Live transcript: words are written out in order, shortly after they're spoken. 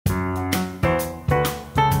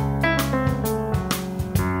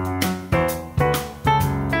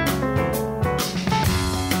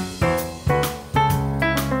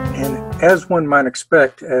As one might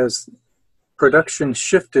expect, as production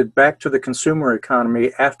shifted back to the consumer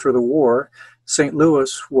economy after the war, St.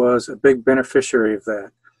 Louis was a big beneficiary of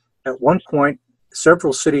that. At one point,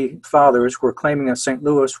 several city fathers were claiming that St.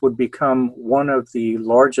 Louis would become one of the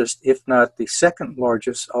largest, if not the second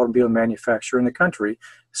largest automobile manufacturer in the country,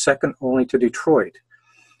 second only to Detroit.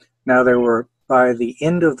 Now by the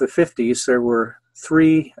end of the 50s, there were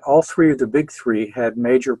all three of the big three had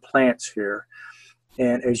major plants here.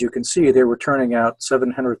 And as you can see, they were turning out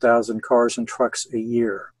 700,000 cars and trucks a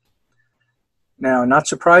year. Now, not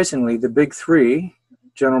surprisingly, the big three,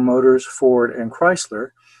 General Motors, Ford, and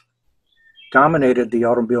Chrysler, dominated the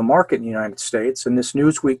automobile market in the United States. And this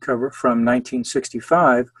Newsweek cover from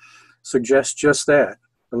 1965 suggests just that.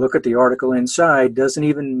 A look at the article inside doesn't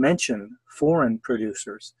even mention foreign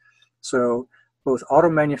producers. So both auto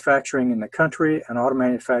manufacturing in the country and auto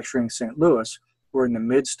manufacturing in St. Louis were in the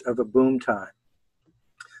midst of a boom time.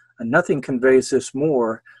 And nothing conveys this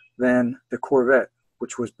more than the Corvette,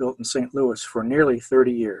 which was built in St. Louis for nearly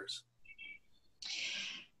 30 years.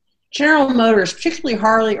 General Motors, particularly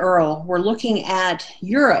Harley Earl, were looking at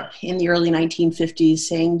Europe in the early 1950s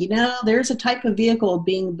saying, you know, there's a type of vehicle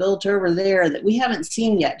being built over there that we haven't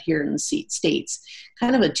seen yet here in the States.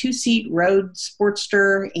 Kind of a two-seat road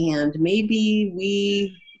sportster, and maybe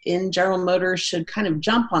we in General Motors should kind of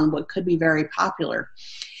jump on what could be very popular.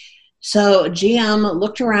 So GM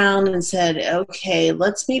looked around and said, okay,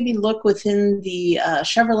 let's maybe look within the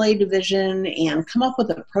Chevrolet division and come up with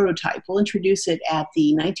a prototype. We'll introduce it at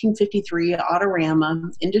the 1953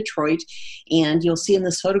 Autorama in Detroit, and you'll see in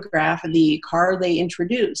this photograph the car they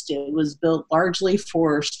introduced. It was built largely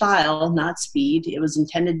for style, not speed. It was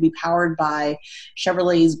intended to be powered by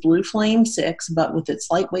Chevrolet's Blue Flame 6, but with its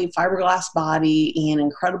lightweight fiberglass body and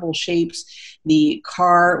incredible shapes, the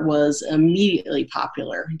car was immediately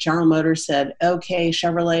popular. General Motors said, okay,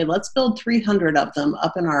 Chevrolet, let's build 300 of them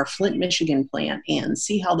up in our Flint, Michigan plant and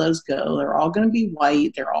see how those go. They're all going to be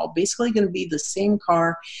white. They're all basically going to be the same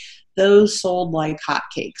car. Those sold like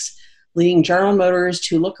hotcakes, leading General Motors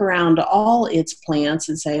to look around all its plants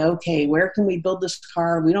and say, okay, where can we build this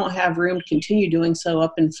car? We don't have room to continue doing so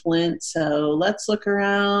up in Flint, so let's look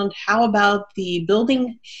around. How about the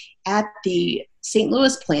building at the St.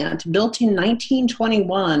 Louis plant, built in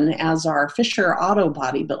 1921 as our Fisher Auto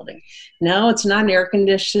Body building? No, it's not air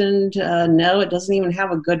conditioned. No, it doesn't even have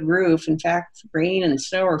a good roof. In fact, rain and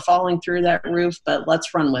snow are falling through that roof, but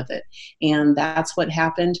let's run with it. And that's what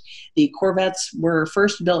happened. The Corvettes were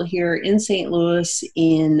first built here in St. Louis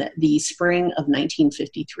in the spring of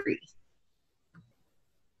 1953.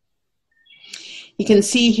 You can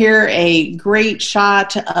see here a great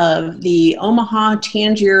shot of the Omaha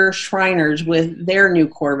Tangier Shriners with their new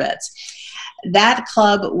Corvettes. That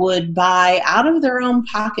club would buy out of their own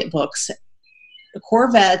pocketbooks the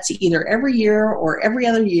Corvettes either every year or every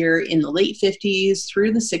other year in the late 50s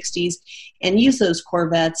through the 60s and use those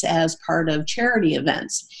Corvettes as part of charity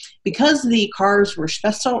events. Because the cars were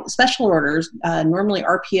special orders, normally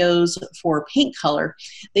RPOs for paint color,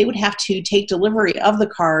 they would have to take delivery of the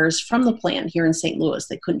cars from the plant here in St. Louis.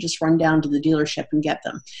 They couldn't just run down to the dealership and get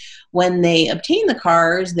them. When they obtained the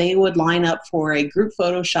cars, they would line up for a group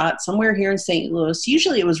photo shot somewhere here in St. Louis.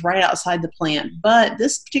 Usually it was right outside the plant, but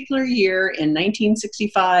this particular year in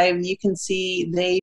 1965, you can see they